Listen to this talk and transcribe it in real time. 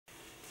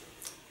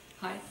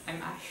Hi,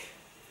 I'm Ash.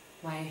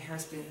 My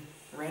hair's been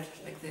red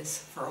like this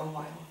for a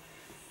while,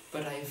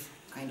 but I've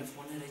kind of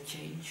wanted a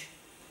change.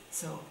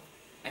 So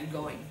I'm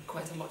going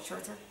quite a lot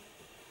shorter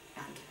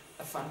and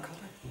a fun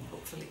colour,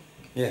 hopefully.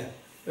 Yeah,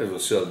 it will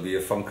certainly be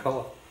a fun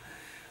colour.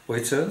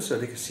 Wait turn so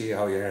they can see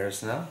how your hair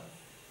is now.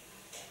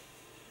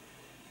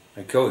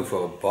 I'm going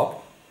for a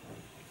bob.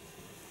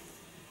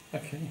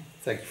 Okay,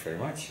 thank you very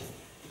much.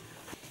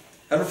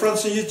 Hello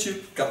friends on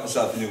YouTube, got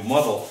myself a new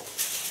model.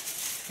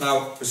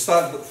 Now we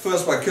start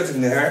first by cutting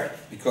the hair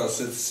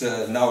because it's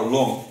now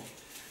long,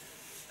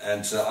 and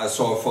I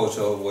saw a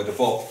photo with a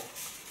bob,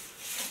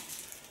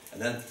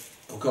 and then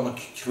I'm gonna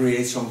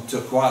create some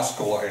turquoise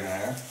color in her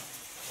hair.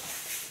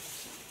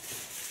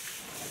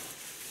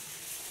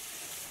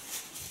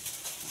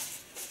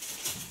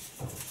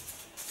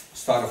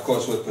 Start of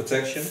course with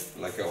protection,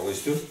 like I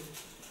always do.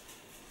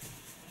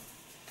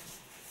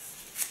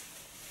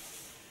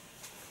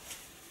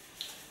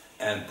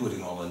 And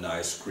putting on a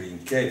nice green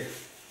cape.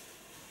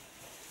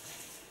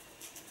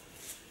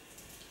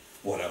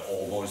 What I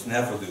almost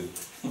never do.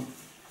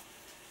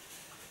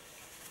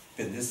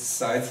 Pin this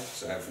side,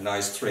 so I have a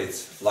nice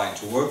straight line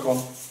to work on.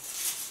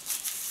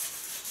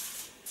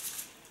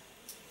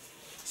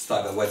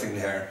 Start by wetting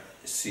the hair,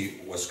 see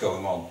what's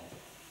going on.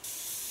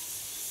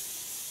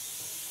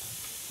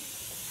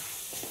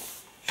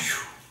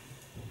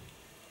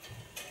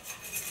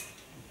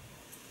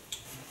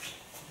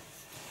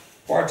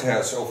 Part the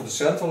hairs over the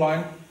center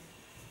line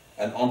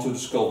and onto the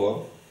skull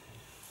bone.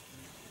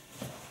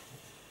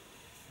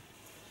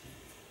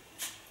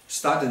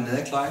 Start in the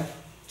neckline,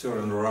 turn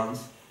it around,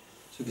 so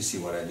you can see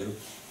what I do.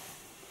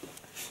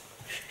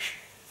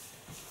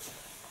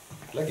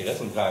 Lekker hè,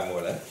 zo'n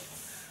draaimolen hè?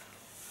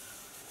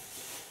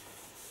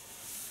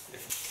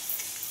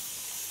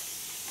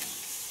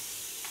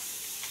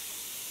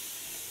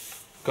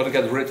 Gotta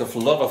get rid of a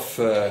lot of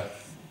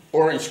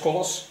orange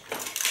colors.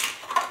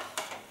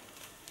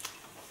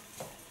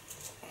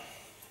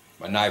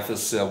 My knife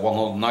is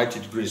 190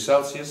 degrees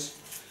Celsius.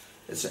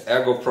 It's an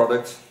Ergo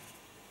product.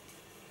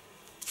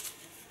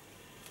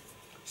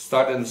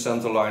 Start in the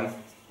center line,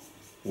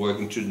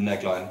 working to the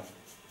neckline.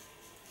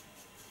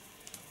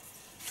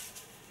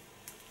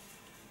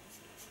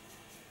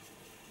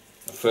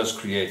 And first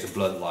create a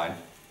blunt line.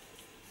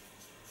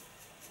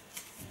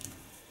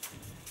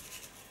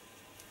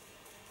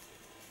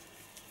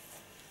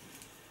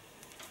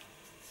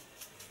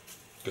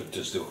 Je kunt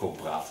tussendoor gewoon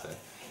praten. Hè?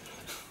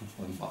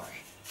 Dat mag.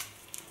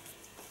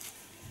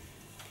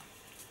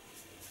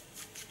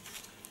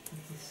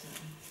 Het is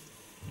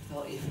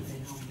wel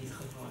even om niet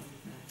gewoon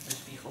een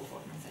spiegel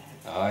voor me te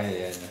hebben. Ah ja,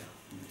 ja, ja.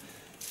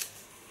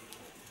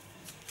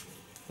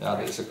 Ja,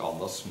 dat is ook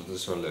anders, maar dat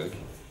is wel leuk.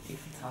 Ik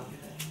vertrouw je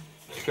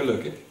wel.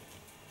 Gelukkig.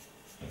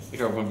 Ik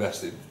ga ook mijn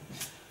best doen.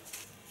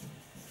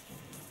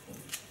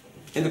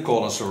 In the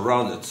corners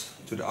around it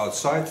to the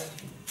outside.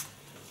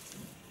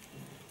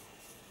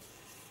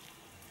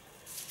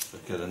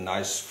 Get a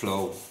nice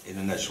flow in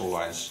the natural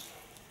lines.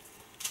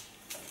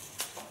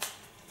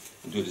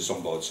 Do this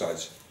on both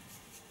sides.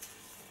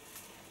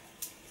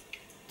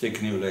 Take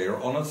a new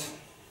layer on it.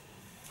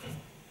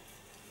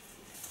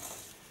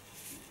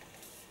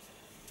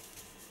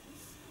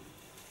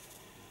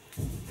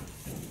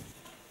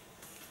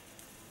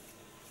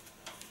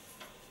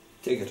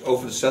 Take it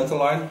over the center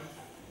line.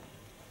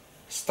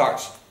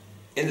 Start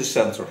in the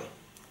center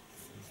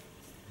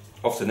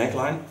of the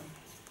neckline.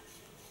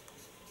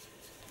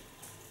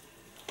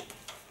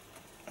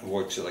 And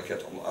work till I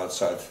get on the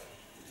outside.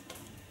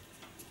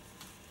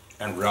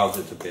 And round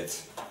it a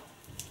bit.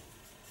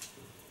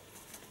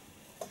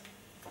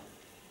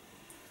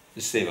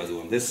 The same I do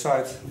on this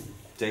side.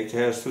 Take the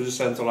hairs to the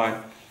center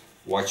line.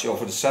 Watch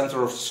over the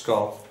center of the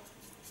skull.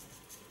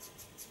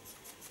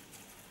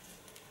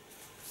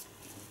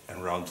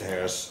 And round the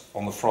hairs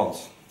on the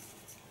front.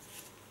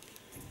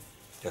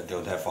 That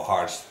don't have a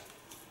hard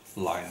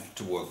line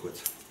to work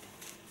with.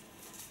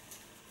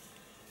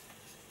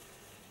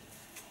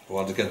 I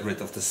want to get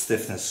rid of the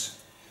stiffness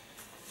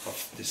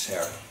of this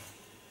hair.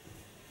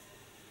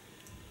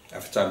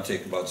 Every time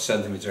take about a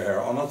centimeter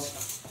hair on it.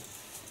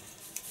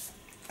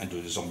 And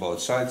do this on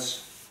both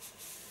sides.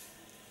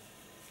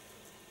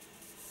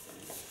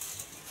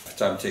 Every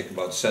time take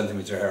about a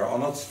centimeter hair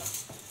on it.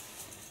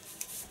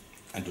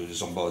 And do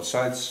this on both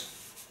sides.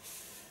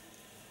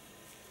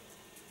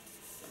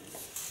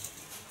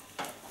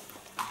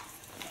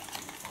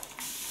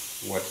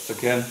 Wet it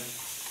again.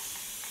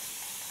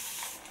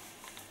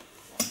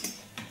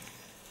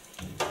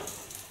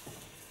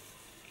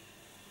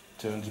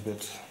 Turn it a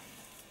bit.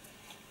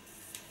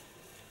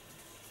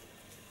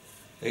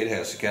 Lay the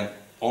hairs again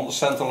on the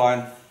center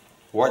line.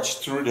 Watch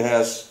through the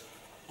hairs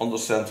on the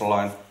center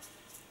line.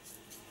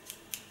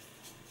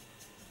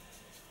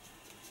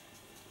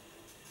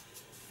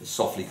 And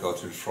softly go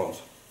to the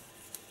front.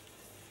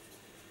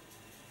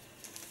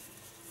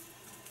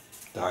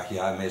 Draag je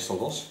haar meestal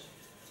los?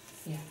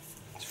 Ja.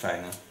 Dat is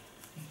fijn hè?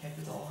 Ik heb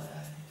het al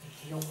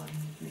heel lang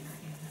niet meer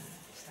in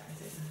staart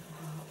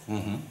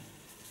gehad.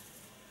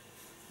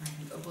 Maar ik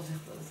moet ook wel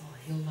zeggen dat het al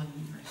heel lang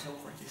niet meer zo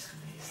kort is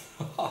geweest.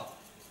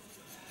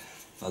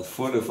 Nou, het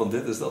voordeel van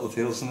dit is dat het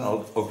heel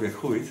snel ook weer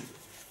groeit.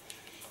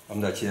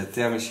 Omdat je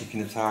thermisch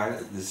geknipt haar,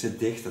 het zit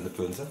dicht aan de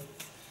punten.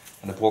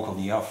 En dat brokkelt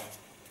niet af.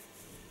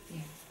 Ja.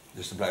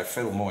 Dus het blijft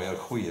veel mooier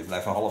groeien. Het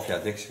blijft een half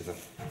jaar dik zitten.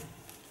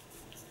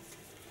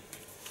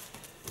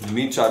 In the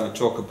meantime, we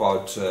talk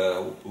about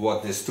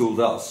what this tool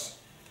does.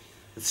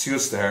 It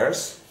seals the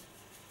hairs.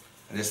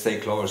 And this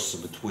takes close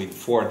between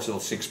 4 till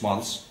 6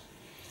 months.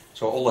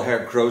 So all the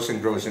hair grows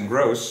and grows and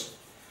grows.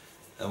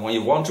 And when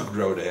you want to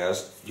grow the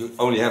hairs, you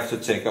only have to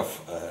take off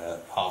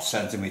half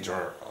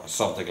centimeter or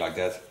something like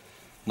that,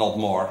 not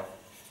more.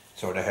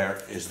 So the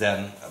hair is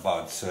then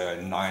about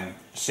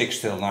 6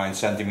 till 9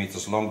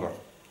 centimeters longer.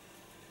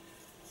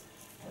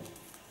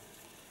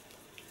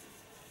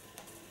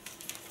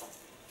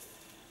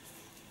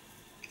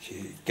 So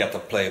you get a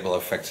playable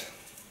effect.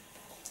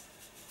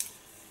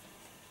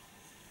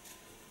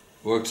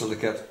 Work till you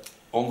get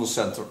on the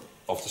center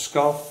of the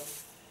skull.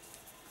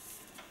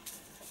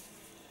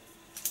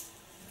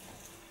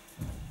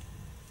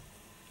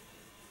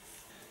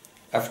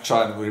 Every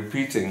time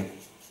repeating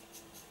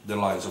the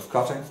lines of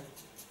cutting.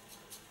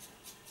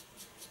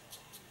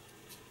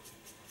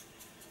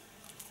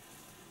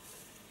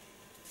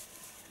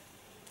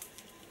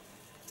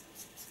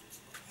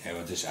 Ja,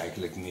 het is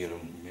eigenlijk meer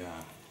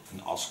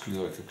een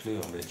askleurige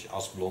kleur, een beetje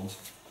asblond,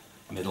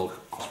 middel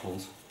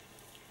asblond.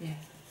 Ja.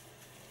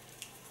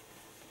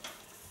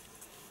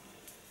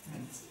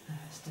 Het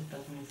stuk dat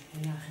met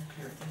henna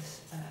gekleurd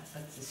is,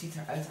 het ziet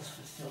eruit alsof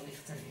het veel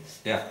lichter is.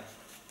 Ja.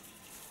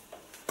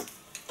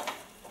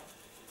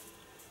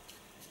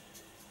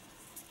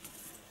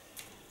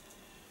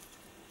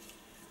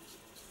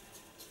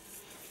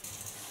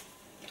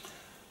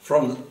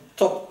 From the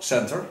top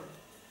center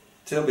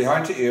till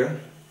behind the ear,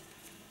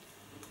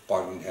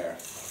 parting hair.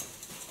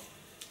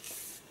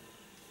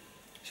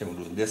 So we'll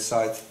do on this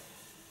side.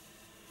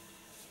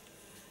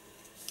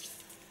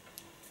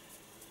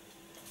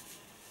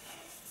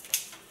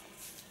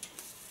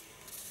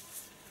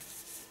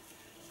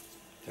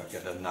 So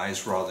get a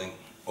nice routing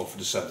over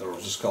the center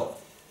of the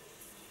skull.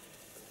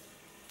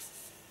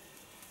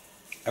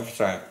 Every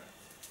time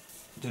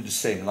do the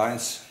same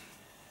lines.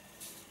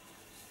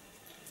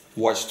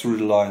 Watch through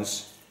the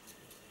lines,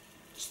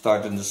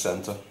 start in the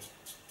center,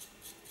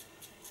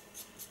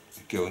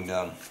 going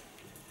down.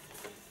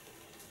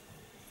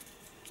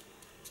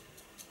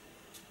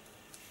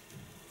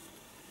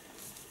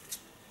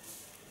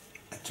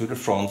 And to the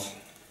front,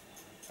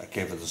 I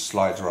gave it a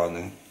slight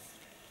rounding.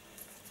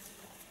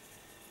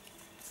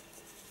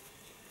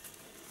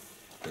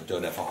 But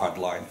don't have a hard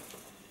line.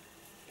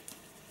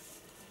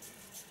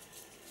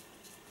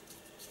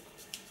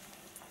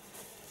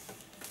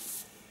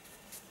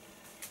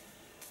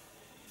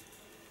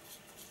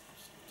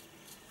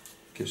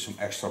 Give some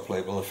extra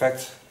playable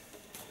effect.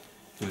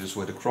 Do this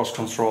with a cross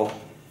control.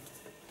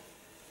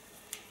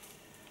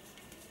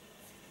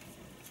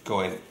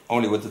 Going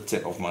only with the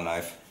tip of my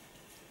knife.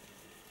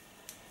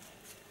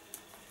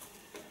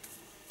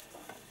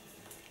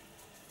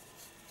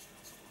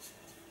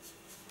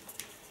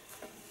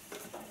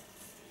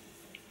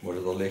 Wordt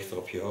het al lichter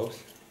op je hoofd?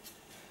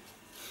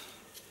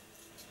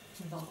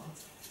 Wel wat.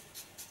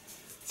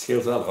 Het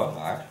scheelt wel hoor,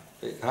 haar.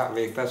 Haar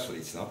weegt best wel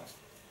iets nog.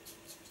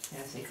 Ja,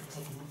 zeker als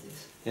dat nat is.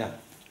 Ja.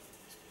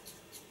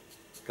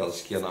 Ik had eens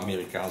een keer een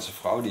Amerikaanse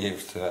vrouw, die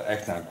heeft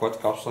echt naar een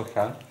kortkapsel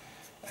gegaan.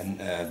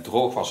 En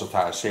droog was het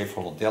haar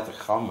 730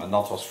 gram en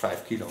nat was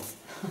 5 kilo.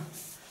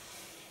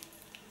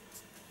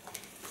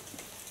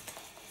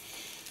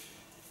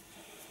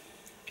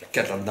 I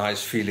get a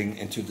nice feeling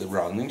into the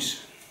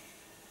roundings.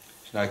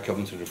 So now I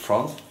come to the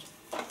front.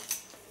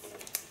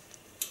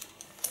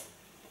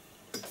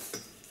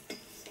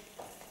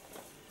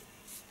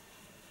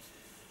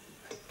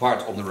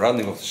 Part on the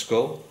rounding of the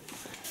skull.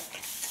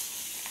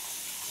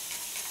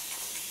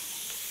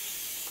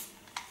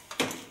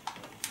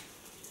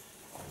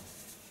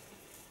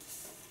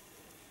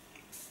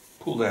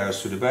 Pull the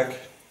hairs to the back.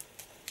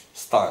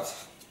 Start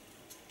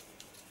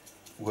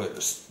where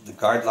the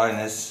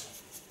guideline is.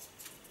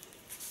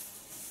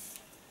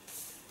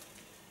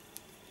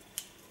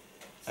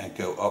 And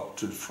go up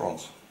to the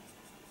front.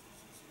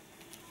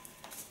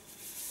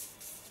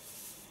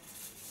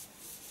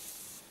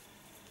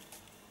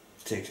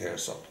 Take the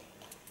hairs up.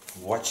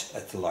 Watch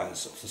at the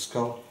lines of the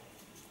skull.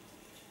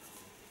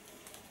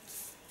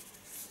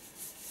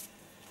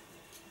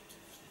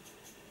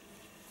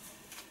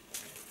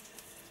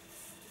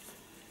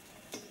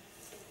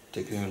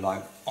 Taking a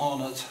line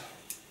on it.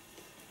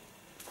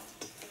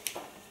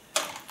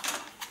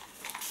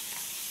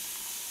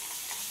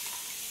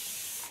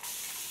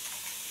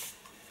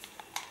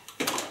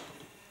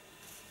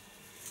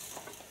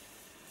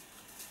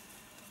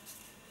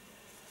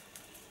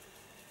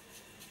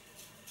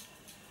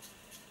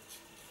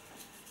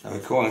 Now we're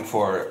going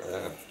for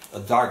a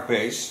dark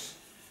base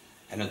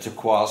and a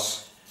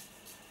turquoise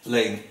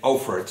laying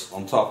over it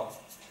on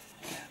top.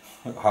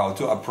 How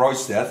to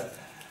approach that?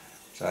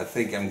 So I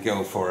think I'm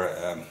going for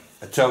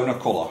a toner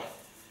color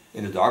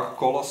in the darker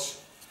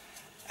colors,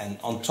 and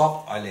on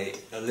top I lay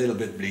a little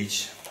bit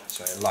bleach,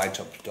 so I light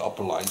up the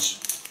upper lines.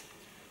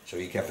 So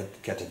you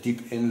get a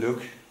deep in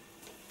look,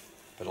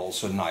 but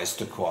also nice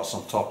turquoise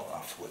on top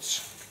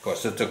afterwards.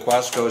 Because the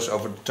turquoise goes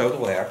over the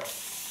total hair.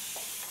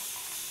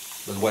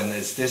 But when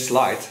it's this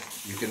light,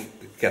 you can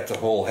get the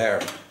whole hair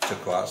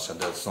turquoise,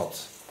 and that's not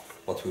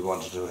what we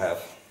wanted to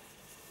have.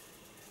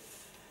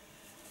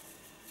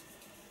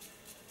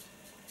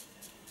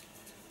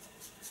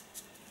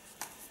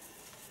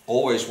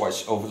 Always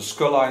watch over the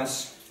skull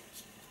lines.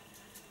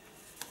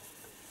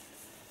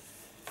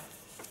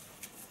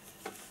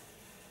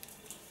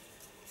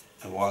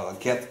 And while I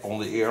get on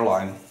the ear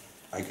line,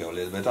 I go a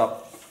little bit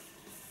up.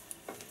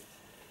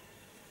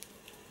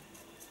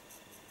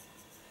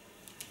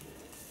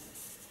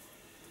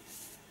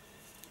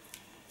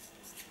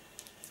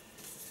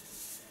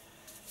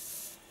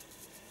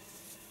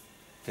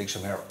 Take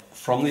some hair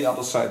from the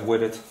other side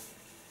with it.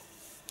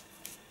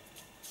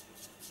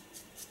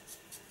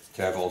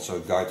 To have also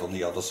a guide on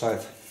the other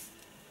side.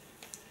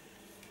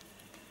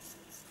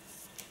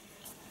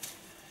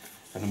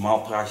 En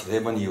normaal praat je er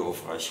helemaal niet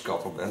over als je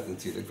kapper bent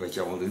natuurlijk, wat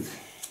je allemaal doet.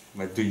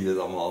 Maar doe je het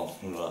allemaal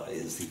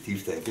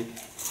instinctief, denk ik.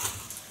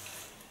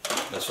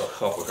 Dat is wel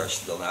grappig als je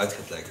het dan uit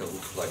gaat leggen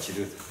wat je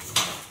doet.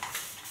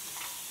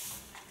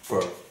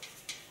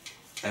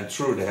 And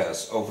through the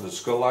hairs over the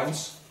skull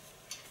lines.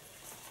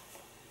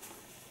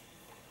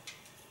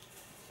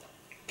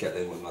 Get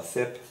in with my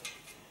tip.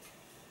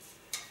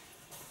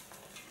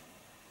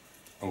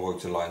 And work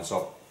the lines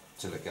up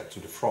till I get to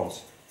the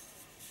front.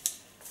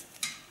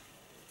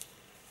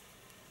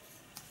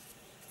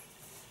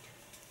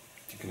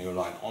 Take a new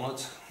line on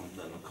it, and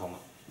then I'll come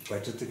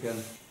wet it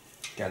again.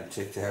 Again,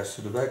 take the hairs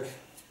to the back.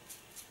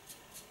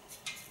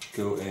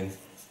 Go in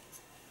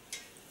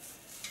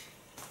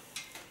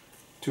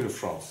to the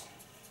front.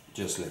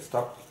 Just lift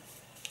up.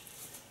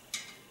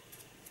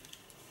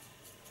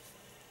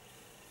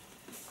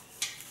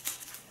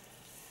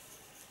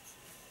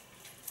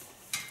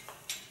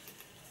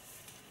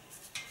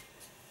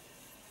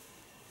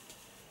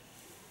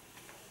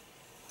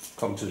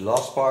 Come to the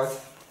last part.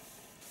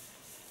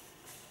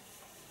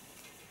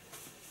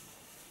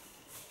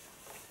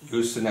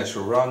 Use the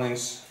natural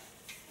roundings.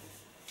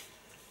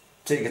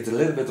 Take it a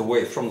little bit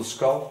away from the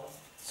skull,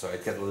 so I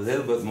get a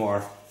little bit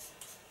more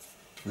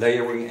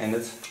layering in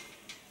it.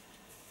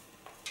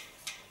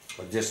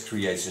 But this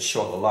creates a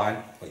shorter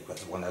line, but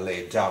when I lay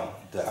it down,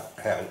 the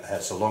hair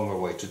has a longer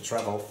way to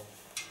travel.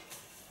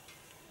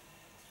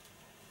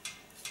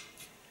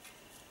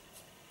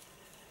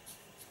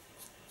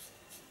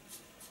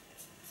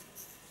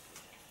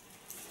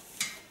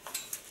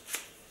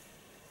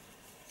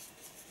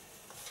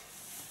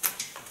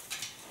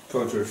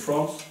 Go to the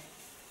front.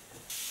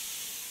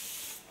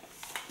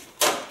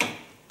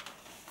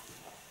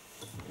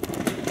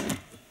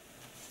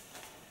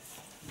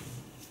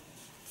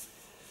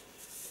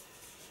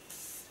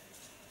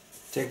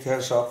 Take the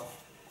hairs up.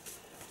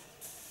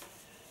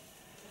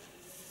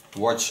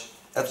 Watch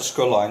at the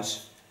skull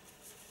lines.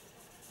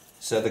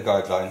 Set a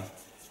guideline.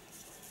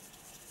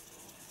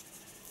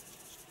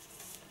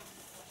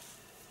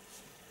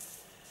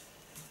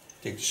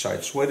 Take the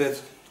sides with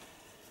it.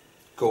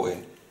 Go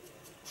in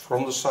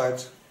from the side.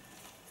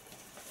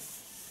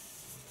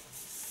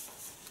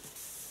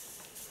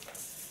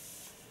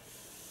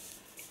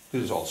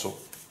 This is also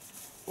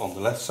on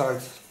the left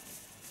side.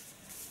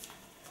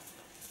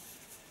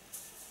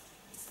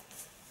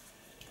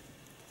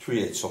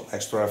 Create some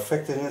extra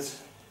effect in it.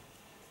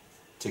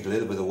 Take a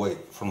little bit away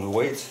from the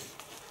weight.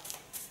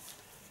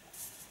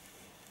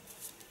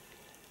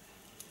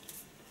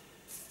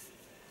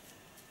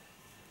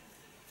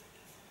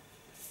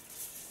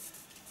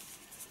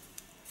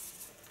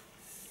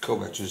 Go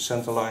back to the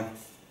center line,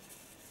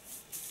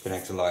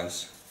 connect the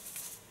lines,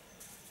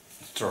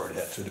 throw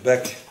that to the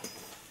back.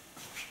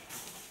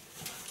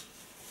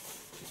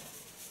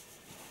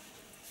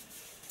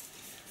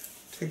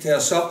 Take the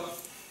hairs up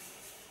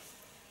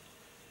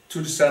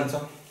to the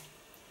center,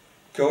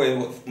 go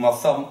in with my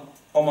thumb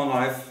on my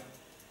knife,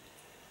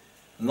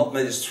 not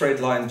make a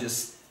straight line,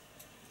 just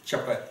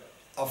chop it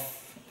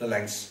off the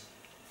lengths.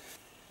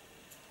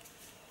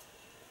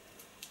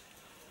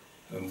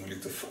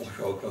 Moeilijk te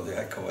volgen ook, want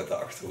hij kwam uit de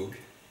Achterhoek.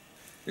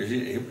 Dus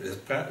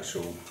het praat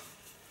zo.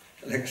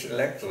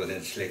 Lekker in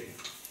het slikken.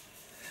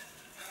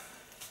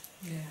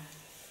 Ja.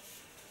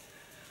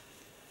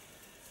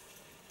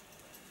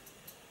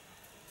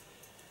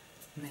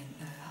 Mijn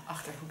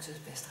Achterhoeks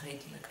is best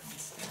redelijk.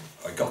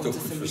 Want, ik kan het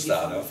ook goed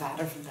verstaan. Van mijn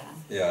vader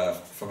vandaan.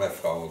 Ja, van mijn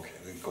vrouw ook.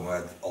 Ik kom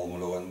uit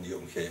Almelo en die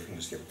omgeving,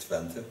 dus die hebben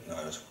Twente.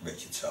 Nou, dat is ook een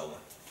beetje hetzelfde.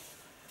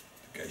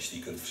 Als je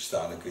die kunt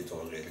verstaan, dan kun je het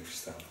wel redelijk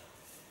verstaan.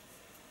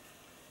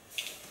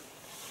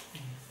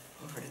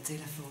 Over de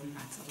telefoon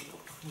maakt dat het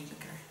ook nog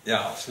moeilijker. Ja,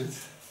 absoluut.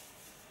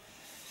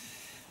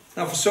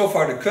 Now for so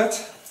far the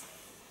cut,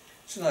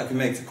 so now I can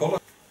make the color.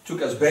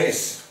 Took as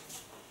base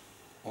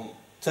on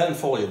 10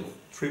 volume,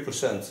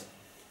 3%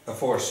 a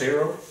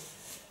 4-0.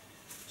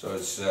 So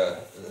it's a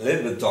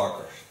little bit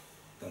darker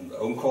than the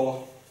own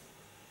color.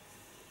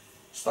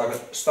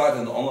 Start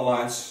in the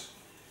underlines.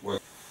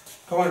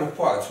 Come to the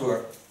part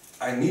where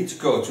I need to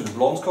go to the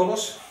blonde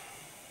colors.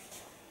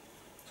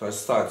 So I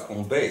start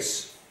on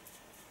base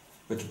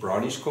with the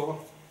brownish color.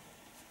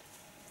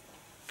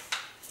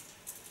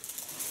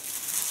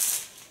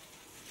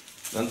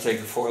 Then take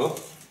the foil,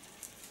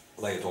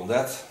 lay it on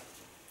that.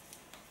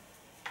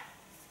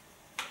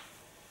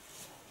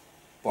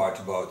 Part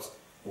about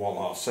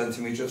 1.5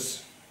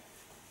 centimeters.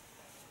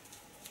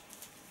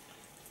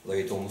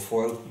 Lay it on the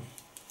foil.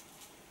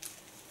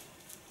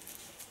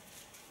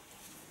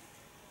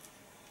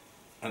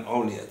 And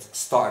only at the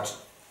start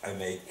I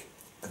make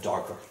a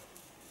darker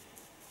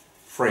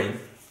frame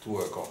to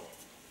work on.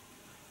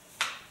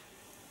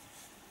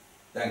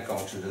 Then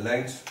come to the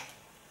length.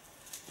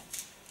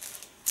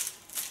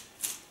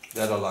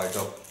 That I light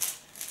up.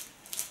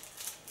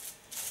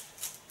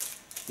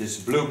 This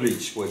blue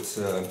bleach with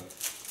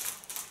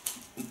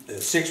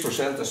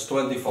 6%, that's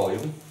 20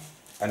 volume,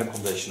 and a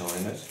conditioner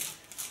in it.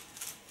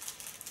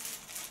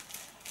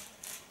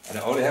 And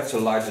I only have to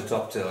light it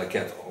up till I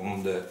get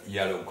on the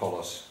yellow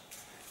colors.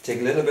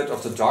 Take a little bit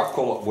of the dark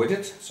color with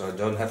it, so I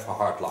don't have a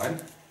hard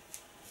line.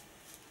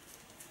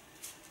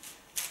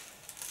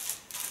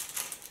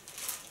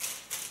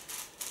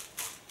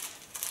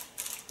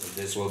 And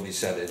this will be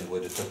set in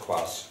with the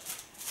turquoise.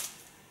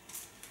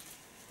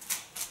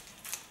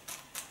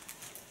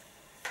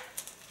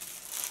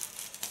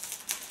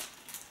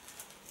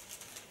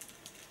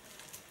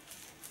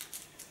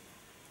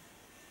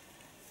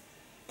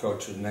 Go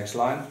to the next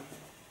line.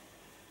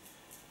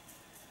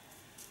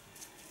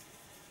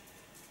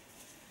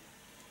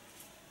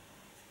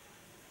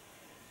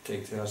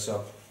 Take the hairs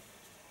up.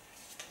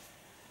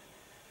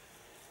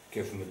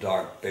 Give them a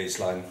dark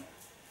baseline.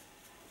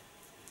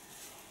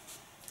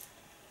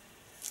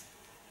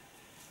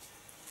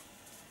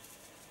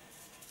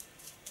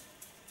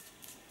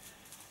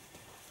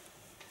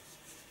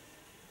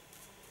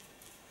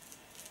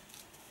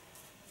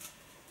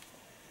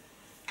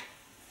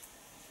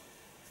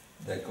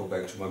 Then go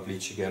back to my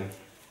bleach again.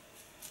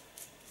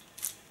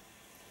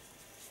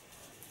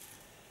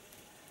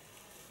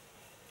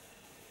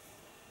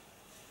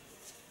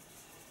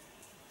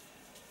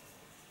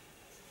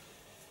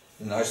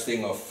 The nice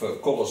thing of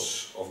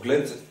colors of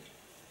glint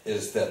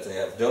is that they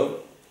have no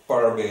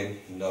paraben,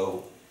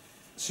 no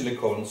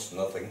silicones,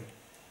 nothing.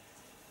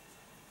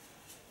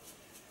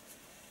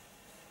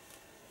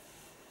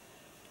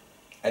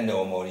 And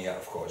no ammonia,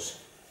 of course.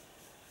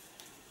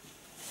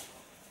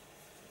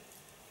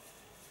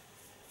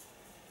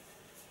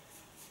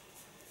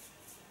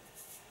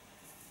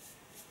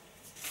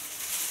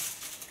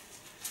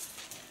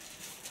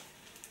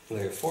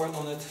 Lay a foil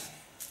on it.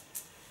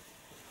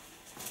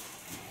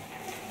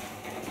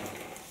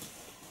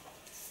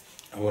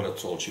 And what I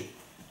told you,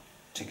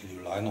 take a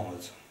new line on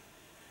it.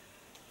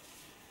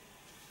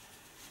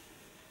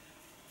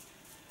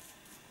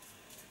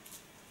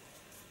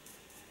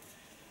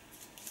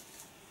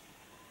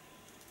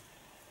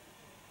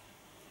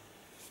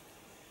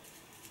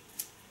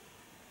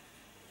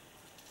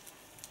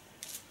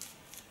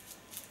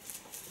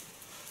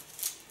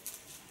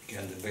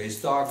 Again, the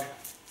base dark.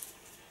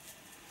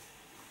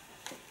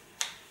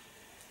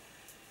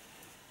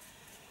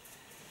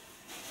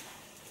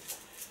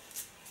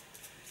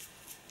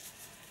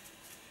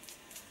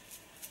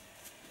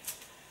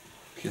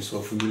 Gisteren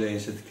op Formule 1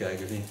 zitten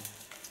kijken, of niet?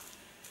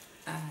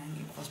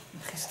 Ik was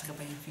gisteren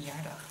bij een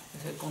verjaardag,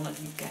 dus ik kon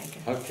het niet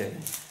kijken. Oké.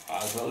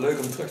 Het is wel leuk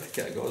om terug te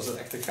kijken. Was het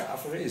echt een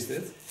gave race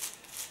dit?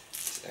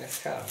 Het is echt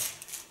gaaf.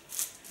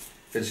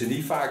 Ik vind ze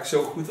niet vaak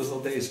zo goed als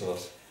dat deze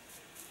was.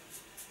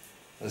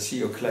 Dan zie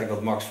je ook gelijk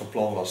wat Max van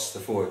plan was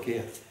de vorige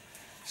keer.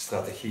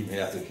 Strategie, maar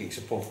ja, toen ging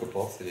zijn pomp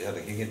kapot. Ja,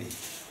 dan ging het niet.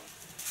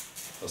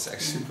 Dat was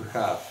echt super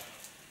gaaf.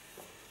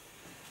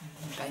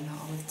 Bijna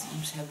alle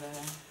teams hebben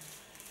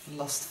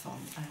last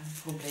van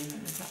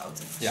problemen met de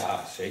auto.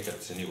 Ja, zeker.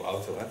 Het is een nieuwe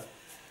auto, hè.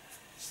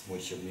 Dus dan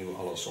moet je opnieuw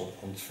alles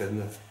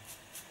ontvinden.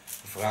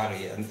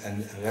 Ferrari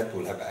en Red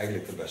Bull hebben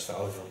eigenlijk de beste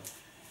auto.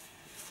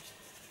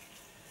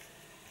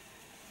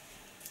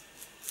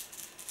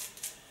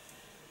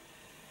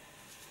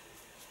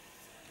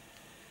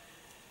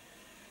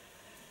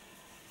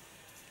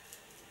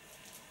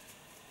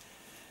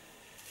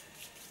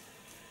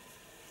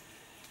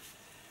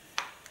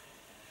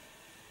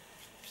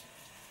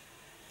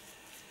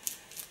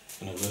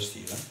 En een rust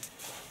hier, hè.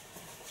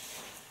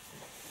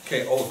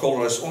 Okay, all the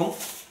color is on.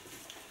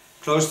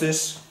 Close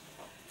this.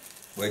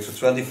 Wait for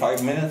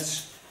 25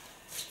 minutes.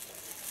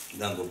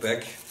 Then go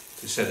back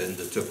to set in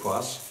the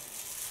turquoise.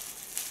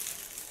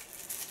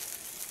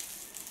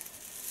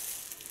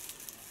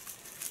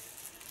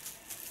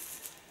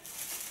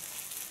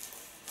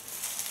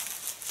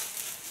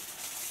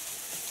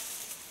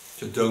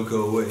 So don't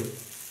go away,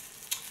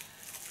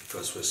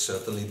 because we'll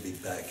certainly be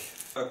back.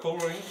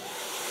 Coloring.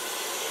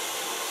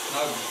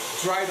 Now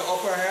dry the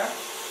upper hair.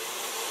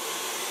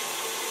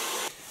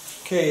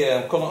 Okay,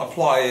 I'm gonna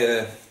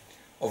apply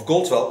of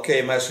Goldwell,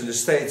 KMS in the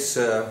States,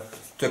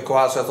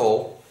 turquoise at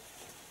all.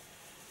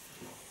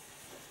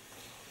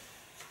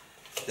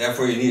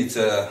 Therefore you need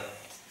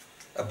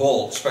a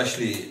ball,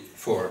 especially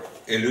for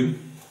Illum,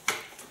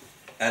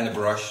 and a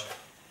brush.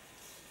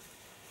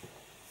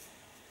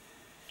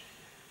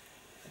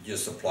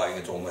 Just applying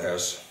it on the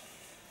hairs.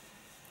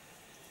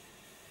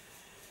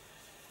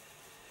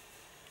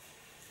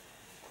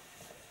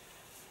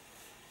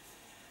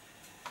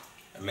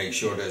 And make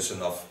sure there's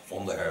enough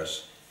on the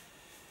hairs.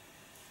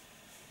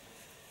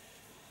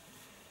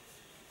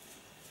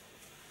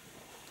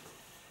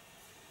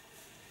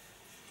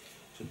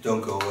 So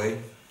don't go away,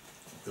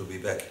 we'll be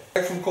back.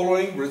 Back from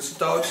coloring, rinse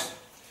it out.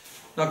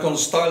 Now I'm going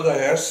to style the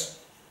hairs.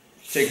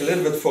 Take a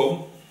little bit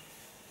foam.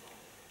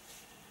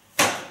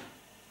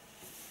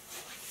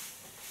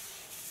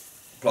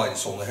 Apply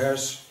this on the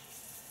hairs.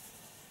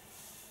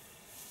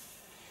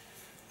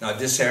 Now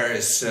this hair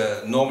is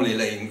normally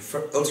laying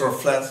ultra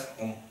flat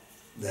on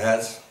the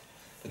head,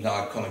 but now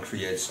I'm going to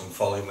create some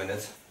volume in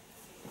it.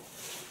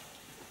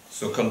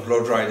 So I'm going to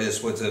blow dry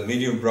this with a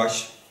medium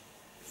brush.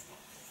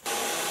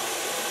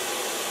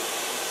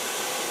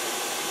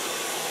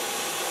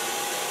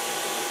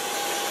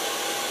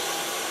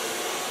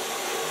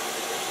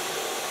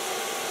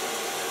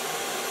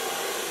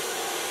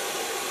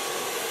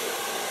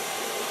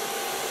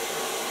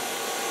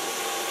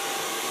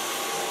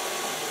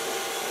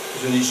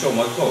 Is er niet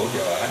zomaar groot,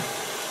 ja hè?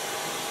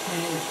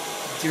 Nee,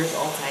 het duurt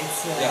altijd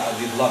ja, het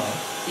duurt lang hè?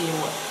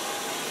 eeuwen.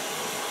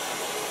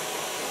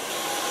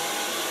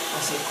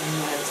 Als ik om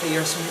 2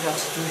 uur 's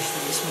middags douche,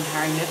 dan is mijn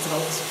haar net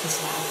droog als ik ga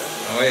slapen.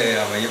 Oh ja,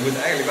 ja, maar je moet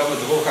eigenlijk wel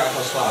met droog haar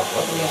gaan slapen,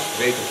 hoor. Dat is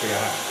beter voor je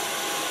haar.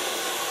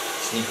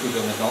 Het is niet goed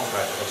om met nat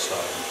haar te gaan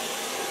slapen.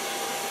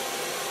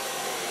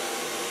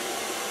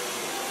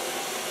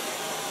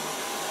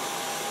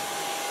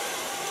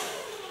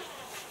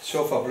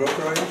 So far blow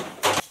drying.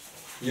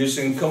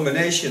 Using a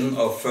combination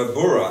of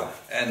Barber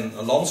and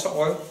Lanza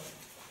oil.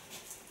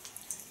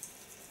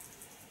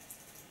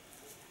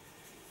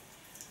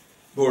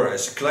 Barber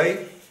is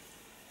clay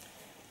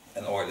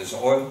and oil is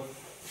oil.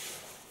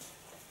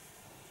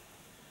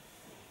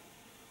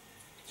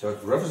 So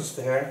it roughens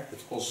the hair,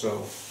 it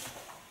also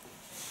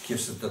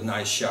gives it a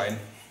nice shine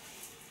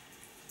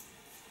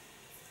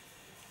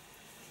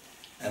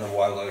and a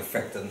wilder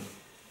effect than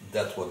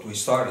that's what we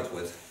started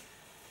with.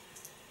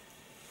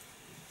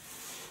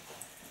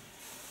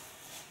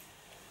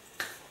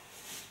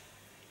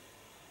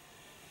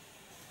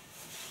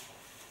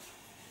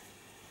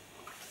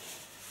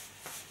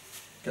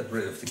 Get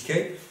rid of the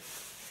cape.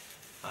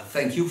 And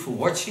thank you for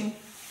watching.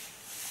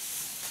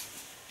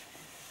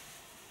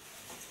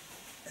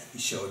 And we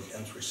show the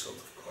end result,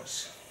 of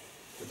course,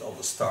 with all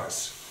the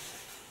stars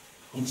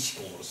on the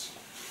shoulders.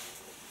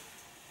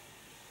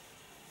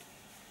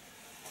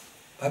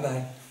 Bye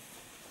bye.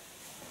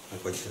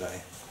 Wat je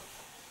draaien.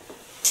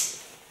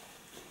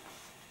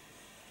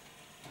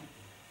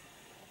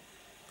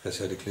 Ik ga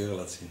zo de kleuren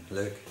laten zien.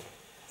 Leuk.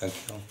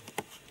 Dankjewel.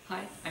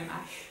 Hi, I'm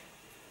Ash.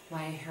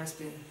 My hair's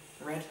been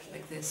red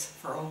like this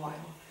for a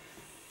while,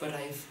 but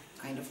I've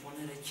kind of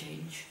wanted a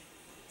change.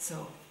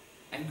 So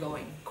I'm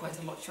going quite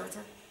a lot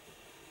shorter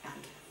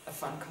and a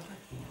fun color,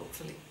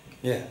 hopefully.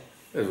 Yeah,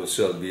 it will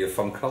certainly be a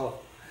fun color.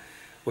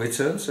 Wait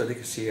turn so they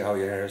can see how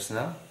your hair is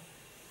now.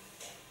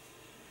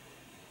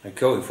 I'm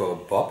going for a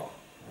bob.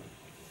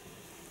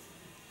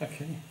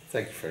 Okay,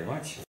 thank you very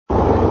much.